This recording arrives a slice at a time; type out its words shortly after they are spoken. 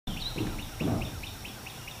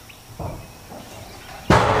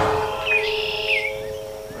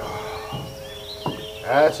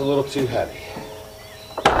That's a little too heavy.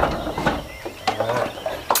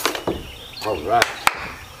 All right.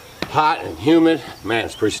 Hot and humid. Man,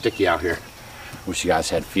 it's pretty sticky out here. Wish you guys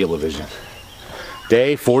had field of vision.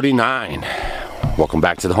 Day 49. Welcome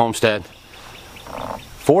back to the homestead.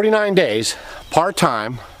 49 days,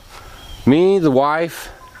 part-time. Me, the wife,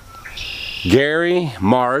 Gary,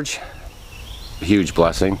 Marge. A huge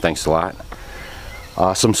blessing. Thanks a lot.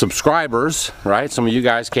 Some subscribers, right? Some of you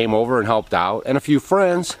guys came over and helped out, and a few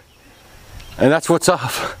friends, and that's what's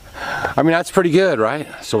up. I mean, that's pretty good, right?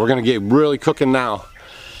 So we're gonna get really cooking now,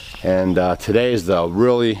 and today is the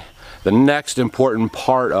next important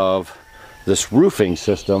part of this roofing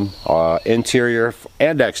system, interior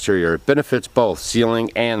and exterior. It benefits both ceiling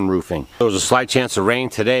and roofing. There was a slight chance of rain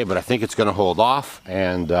today, but I think it's gonna hold off,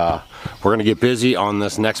 and we're gonna get busy on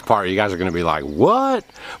this next part. You guys are gonna be like, what?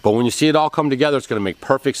 But when you see it all come together, it's gonna make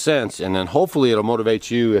perfect sense, and then hopefully it'll motivate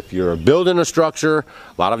you if you're building a structure.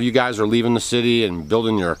 A lot of you guys are leaving the city and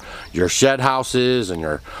building your shed houses and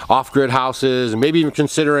your off-grid houses, and maybe even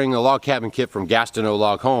considering a log cabin kit from Gastineau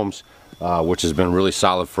Log Homes, which has been really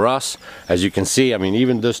solid for us. As you can see, I mean,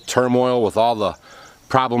 even this turmoil with all the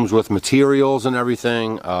problems with materials and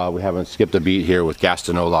everything, we haven't skipped a beat here with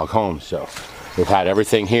Gastineau Log Homes. So we've had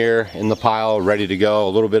everything here in the pile ready to go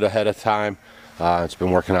a little bit ahead of time. It's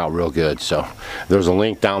been working out real good. So there's a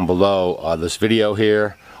link down below this video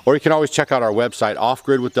here, or you can always check out our website, Off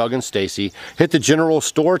Grid with Doug and Stacy. Hit the general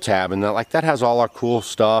store tab, and that has all our cool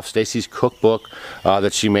stuff. Stacy's cookbook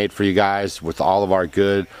that she made for you guys with all of our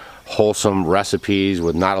good wholesome recipes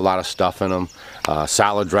with not a lot of stuff in them.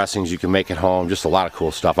 Salad dressings you can make at home, just a lot of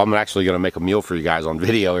cool stuff. I'm actually going to make a meal for you guys on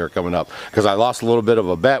video here coming up, because I lost a little bit of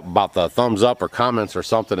a bet about the thumbs up or comments or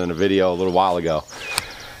something in a video a little while ago.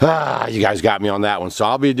 You guys got me on that one, so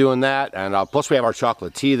I'll be doing that, and plus we have our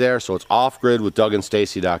chocolate tea there, so it's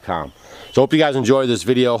offgridwithdougandstacy.com. So hope you guys enjoy this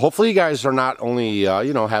video. Hopefully you guys are not only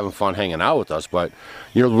you know, having fun hanging out with us, but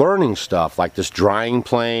you're learning stuff like this drying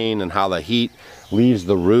plane and how the heat leaves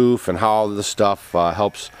the roof and how all this stuff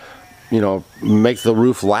helps, you know, make the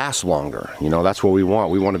roof last longer. You know, that's what we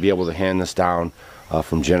want. We want to be able to hand this down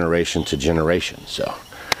from generation to generation. So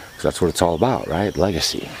that's what it's all about, right?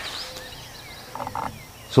 Legacy.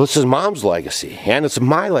 So this is Mom's legacy, and it's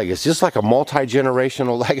my legacy. It's like a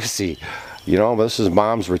multi-generational legacy. You know, this is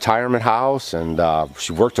Mom's retirement house, and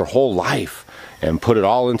she worked her whole life and put it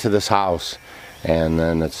all into this house. And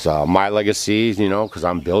then it's my legacy, you know, because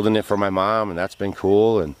I'm building it for my mom, and that's been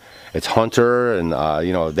cool. And it's Hunter, and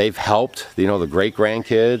you know, they've helped, you know, the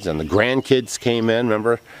great-grandkids, and the grandkids came in,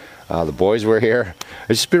 remember? The boys were here.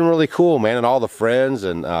 It's just been really cool, man, and all the friends,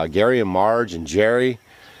 and Gary and Marge and Jerry.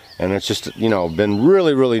 And it's just, you know, been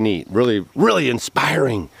really, really neat, really, really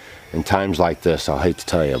inspiring in times like this. I'll hate to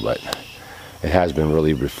tell you, but it has been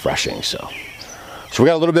really refreshing, so we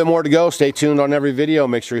got a little bit more to go. Stay tuned on every video.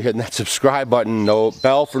 Make sure you're hitting that subscribe button,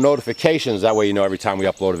 bell for notifications. That way you know every time we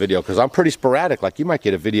upload a video, because I'm pretty sporadic. Like, you might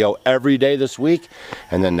get a video every day this week,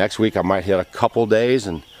 and then next week I might hit a couple days,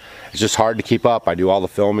 and it's just hard to keep up. I do all the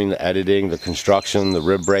filming, the editing, the construction, the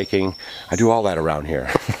rib breaking. I do all that around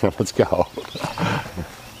here. Let's go.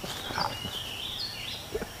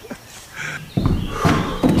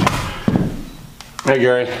 Hey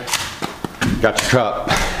Gary, got your cup.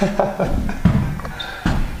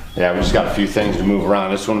 Yeah, we just got a few things to move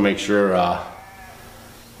around. I just want to make sure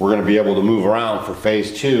we're going to be able to move around for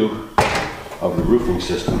phase 2 of the roofing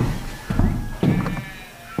system.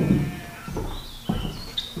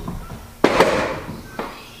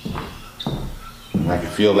 And I can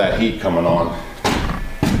feel that heat coming on.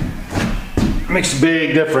 It makes a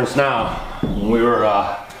big difference now. When we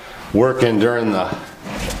were working during the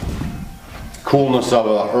coolness of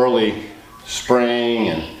an early spring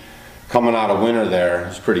and coming out of winter there,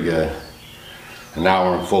 it's pretty good. And now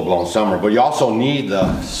we're in full-blown summer. But you also need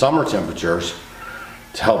the summer temperatures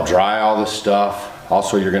to help dry all this stuff.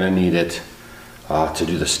 Also, you're going to need it to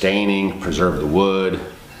do the staining, preserve the wood.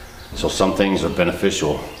 So some things are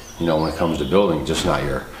beneficial, you know, when it comes to building, just not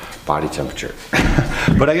your body temperature.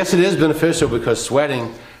 But I guess it is beneficial because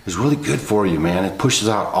sweating is really good for you, man. It pushes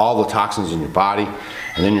out all the toxins in your body,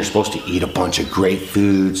 and then you're supposed to eat a bunch of great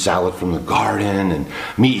food, salad from the garden, and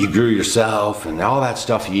meat you grew yourself, and all that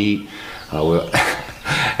stuff you eat.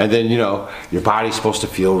 And then, you know, your body's supposed to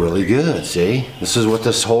feel really good, see? This is what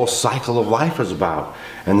this whole cycle of life is about,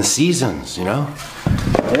 and the seasons, you know?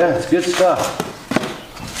 Yeah, it's good stuff.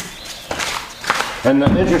 And the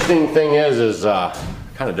interesting thing is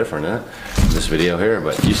kind of different, isn't it? This video here,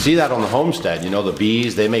 but you see that on the homestead, you know, the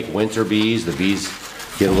bees, they make winter bees. The bees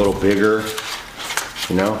get a little bigger,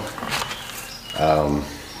 you know.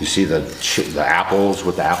 You see the apples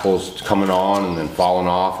with the apples coming on and then falling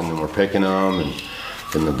off, and then we're picking them, and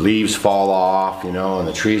then the leaves fall off, you know, and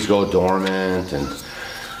the trees go dormant, and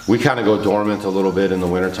we kind of go dormant a little bit in the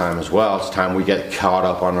wintertime as well. It's time we get caught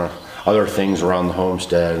up on our other things around the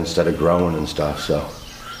homestead instead of growing and stuff. So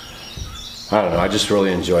I don't know, I just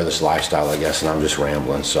really enjoy this lifestyle, I guess, and I'm just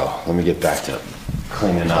rambling, so let me get back to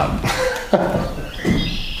cleaning up.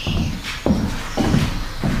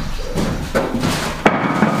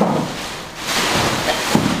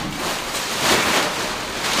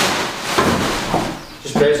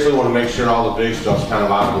 Just basically want to make sure all the big stuff's kind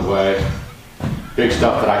of out of the way. Big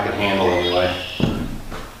stuff that I can handle anyway.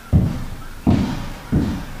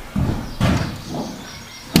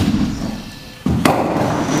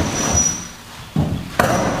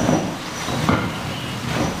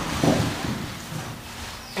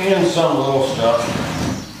 And some little stuff.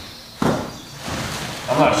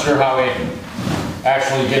 I'm not sure how he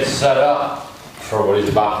actually gets set up for what he's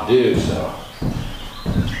about to do, so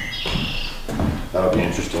that'll be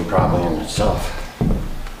interesting probably in itself.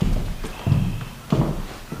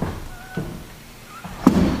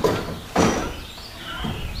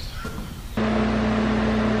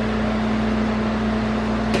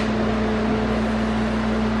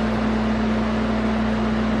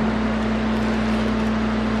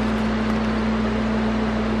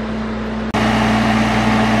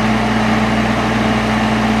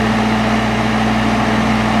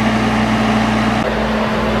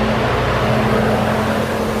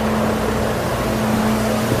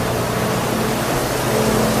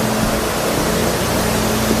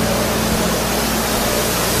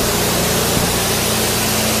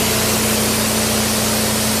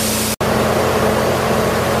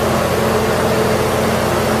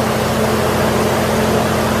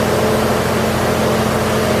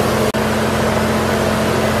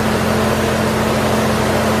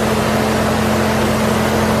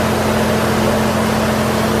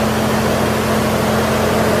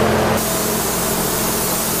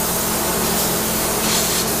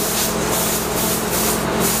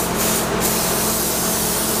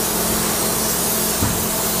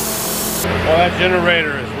 Well, that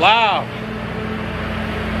generator is loud.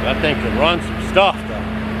 That thing can run some stuff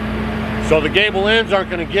though. So the gable ends aren't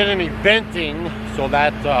going to get any venting, so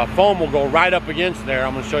that foam will go right up against there.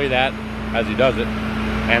 I'm going to show you that as he does it.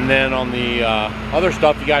 And then on the other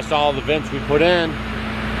stuff, you guys saw all the vents we put in.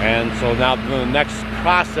 And so now the next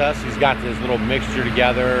process, he's got this little mixture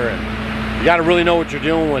together, and you got to really know what you're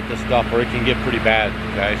doing with this stuff or it can get pretty bad,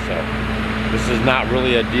 okay? So this is not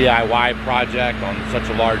really a DIY project on such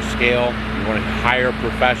a large scale. You want to hire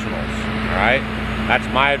professionals, all right? That's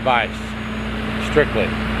my advice, strictly,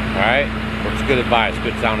 all right? It's good advice,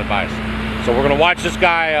 good sound advice. So we're gonna watch this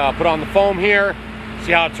guy put on the foam here,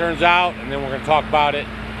 see how it turns out, and then we're gonna talk about it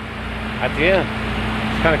at the end.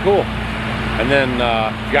 It's kind of cool. And then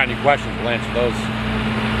if you got any questions, we'll answer those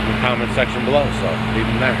in the comment section below, so leave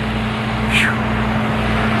them there. Whew.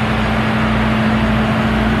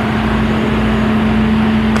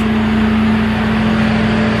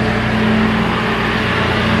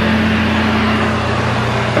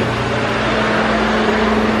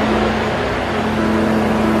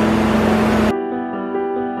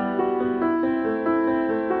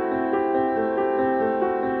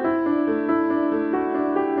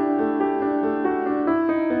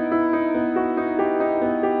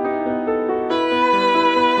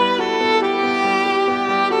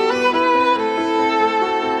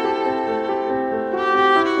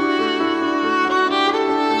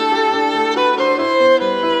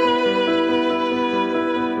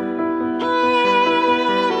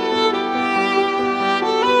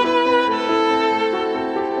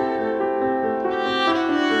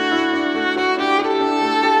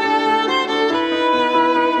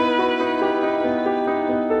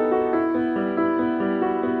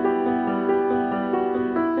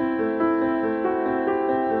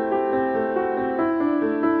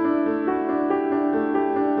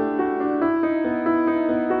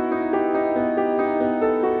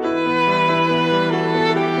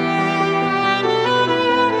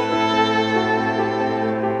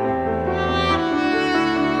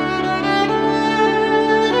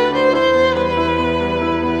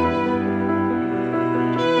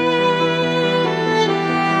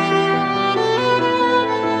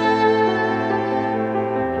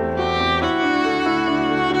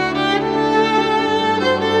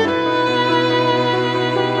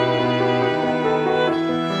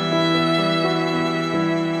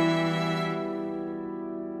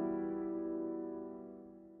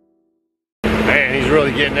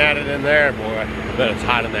 Really getting at it in there, boy. I bet it's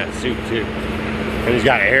hot in that suit too. And he's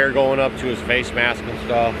got air going up to his face mask and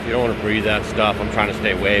stuff. You don't want to breathe that stuff. I'm trying to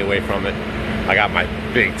stay way away from it. I got my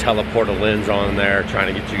big teleporter lens on there,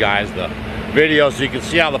 trying to get you guys the video so you can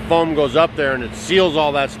see how the foam goes up there and it seals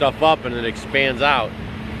all that stuff up and it expands out.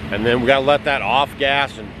 And then we got to let that off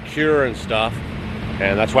gas and cure and stuff.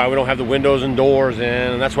 And that's why we don't have the windows and doors in,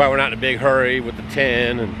 and that's why we're not in a big hurry with the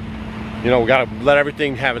tin. And you know, we got to let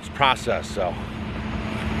everything have its process. So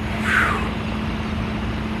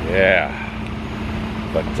yeah,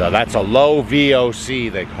 but that's a low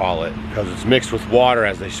VOC, they call it, because it's mixed with water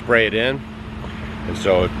as they spray it in. And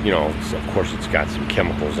so, you know, of course it's got some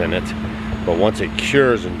chemicals in it, but once it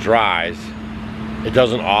cures and dries, it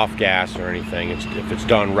doesn't off gas or anything. If it's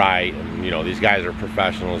done right, and you know, these guys are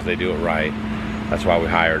professionals, they do it right. That's why we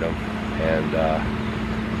hired them. And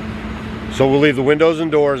so we'll leave the windows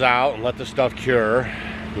and doors out and let the stuff cure,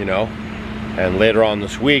 you know, and later on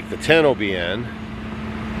this week the tin will be in.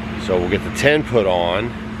 So we'll get the tin put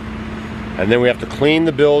on, and then we have to clean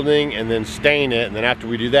the building and then stain it. And then after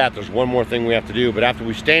we do that, there's one more thing we have to do. But after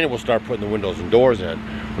we stain it, we'll start putting the windows and doors in,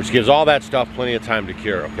 which gives all that stuff plenty of time to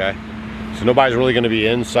cure, okay? So nobody's really gonna be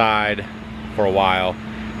inside for a while,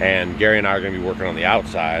 and Gary and I are gonna be working on the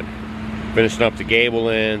outside, finishing up the gable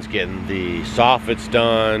ends, getting the soffits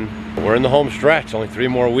done. We're in the home stretch, only 3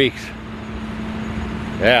 more weeks.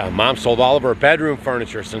 Yeah, Mom sold all of her bedroom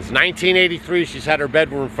furniture. Since 1983, she's had her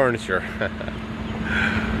bedroom furniture.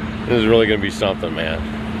 This is really gonna be something,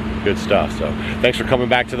 man. Good stuff. So thanks for coming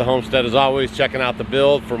back to the homestead as always, checking out the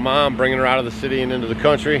build for Mom, bringing her out of the city and into the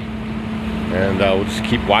country. And we'll just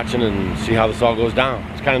keep watching and see how this all goes down.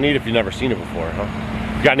 It's kind of neat if you've never seen it before, huh?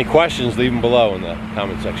 If you got any questions, leave them below in the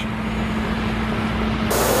comment section.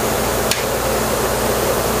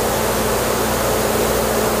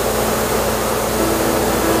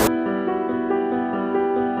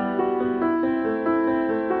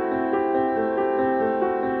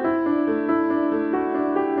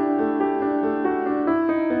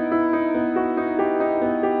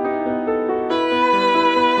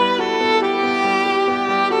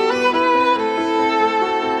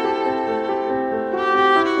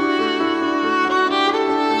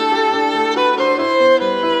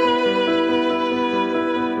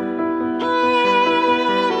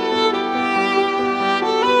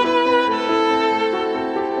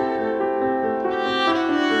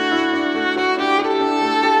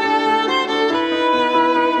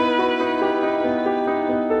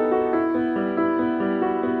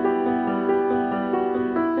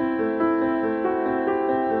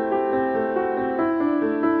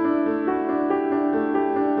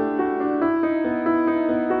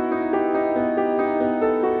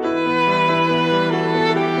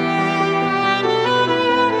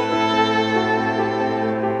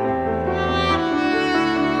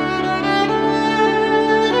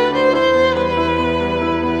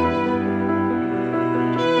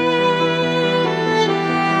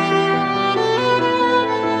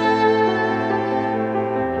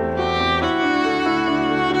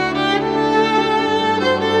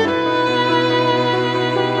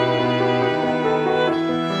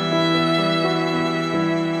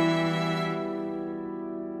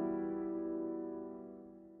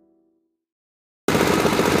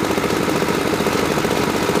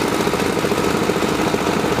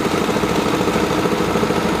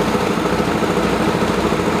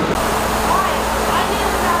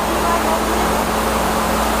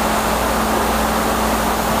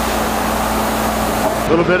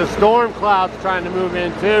 A little bit of storm clouds trying to move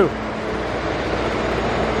in too.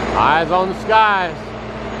 Eyes on the skies.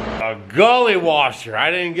 A gully washer.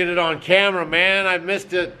 I didn't get it on camera, man. I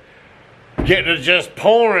missed it getting it just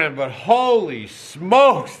pouring, but holy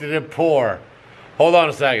smokes did it pour. Hold on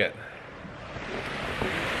a second.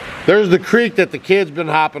 There's the creek that the kid's been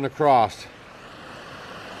hopping across.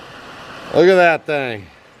 Look at that thing.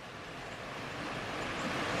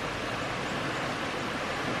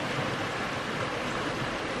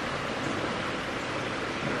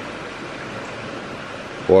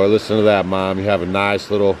 Boy, listen to that, Mom. You have a nice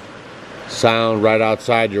little sound right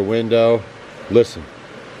outside your window. Listen.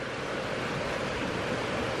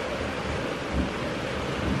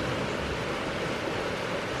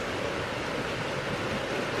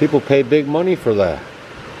 People pay big money for that.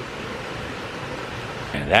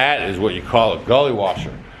 And that is what you call a gully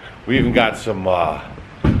washer. We even got some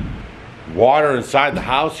water inside the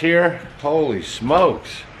house here. Holy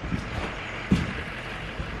smokes.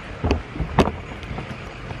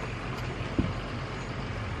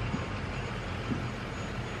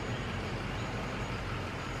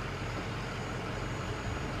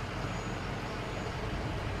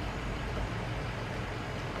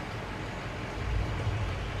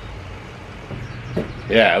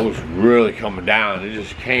 Yeah, it was really coming down. It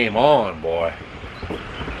just came on, boy.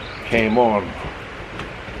 Came on.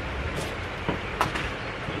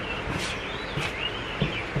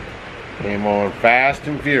 Came on fast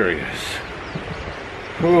and furious.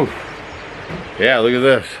 Whew. Yeah, look at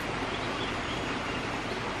this.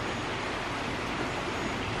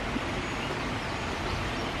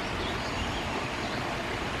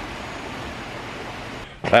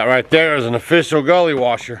 That right there is an official gully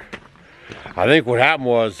washer. I think what happened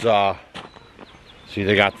was, see,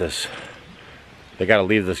 they got this, they got to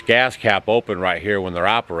leave this gas cap open right here when they're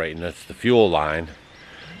operating. That's the fuel line.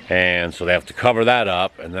 And so they have to cover that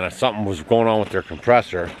up, and then something was going on with their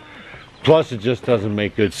compressor. Plus, it just doesn't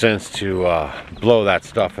make good sense to blow that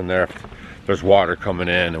stuff in there if there's water coming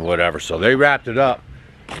in and whatever. So they wrapped it up,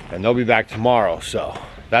 and they'll be back tomorrow. So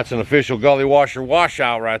that's an official gully washer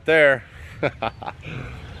washout right there.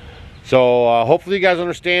 So hopefully you guys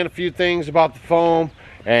understand a few things about the foam.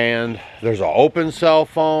 And there's an open cell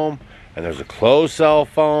foam, and there's a closed cell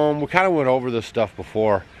foam. We kind of went over this stuff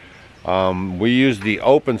before. We use the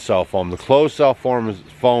open cell foam. The closed cell foam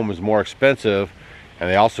is more expensive, and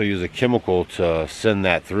they also use a chemical to send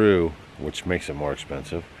that through, which makes it more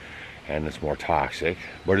expensive, and it's more toxic,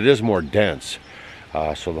 but it is more dense.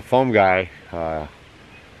 So the foam guy, I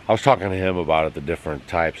was talking to him about it, the different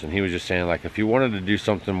types, and he was just saying, like, if you wanted to do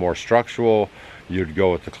something more structural, you'd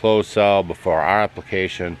go with the closed cell. But for our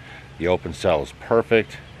application, the open cell is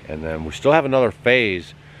perfect. And then we still have another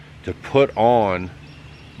phase to put on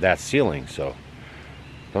that ceiling, so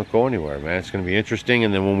don't go anywhere, man. It's going to be interesting.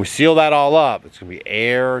 And then when we seal that all up, it's going to be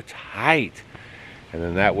airtight, and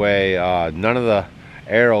then that way none of the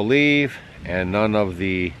air will leave and none of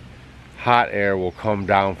the hot air will come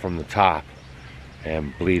down from the top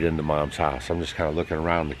and bleed into Mom's house. I'm just kind of looking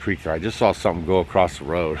around the creek there. I just saw something go across the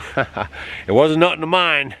road. It wasn't nothing to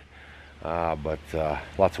mine, but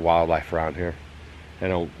lots of wildlife around here.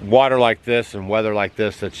 And water like this and weather like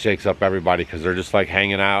this, that shakes up everybody, because they're just like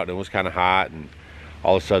hanging out. It was kind of hot, and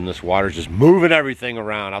all of a sudden this water's just moving everything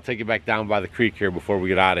around. I'll take you back down by the creek here before we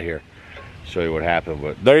get out of here, show you what happened.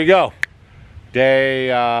 But there you go,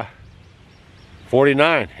 day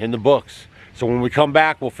 49 in the books. So when we come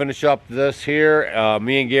back, we'll finish up this here.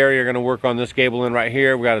 Me and Gary are going to work on this gable end right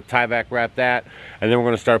here. We got to tie back wrap that, and then we're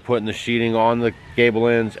going to start putting the sheeting on the gable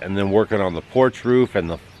ends, and then working on the porch roof and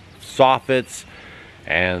the soffits.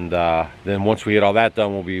 And then once we get all that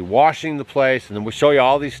done, we'll be washing the place, and then we'll show you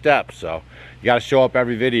all these steps. So you got to show up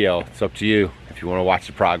every video. It's up to you if you want to watch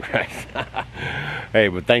the progress. Hey,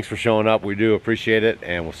 but thanks for showing up. We do appreciate it,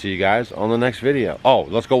 and we'll see you guys on the next video. Oh,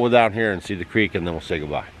 let's go down here and see the creek, and then we'll say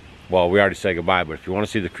goodbye. Well, we already said goodbye, but if you want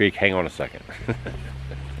to see the creek, hang on a second.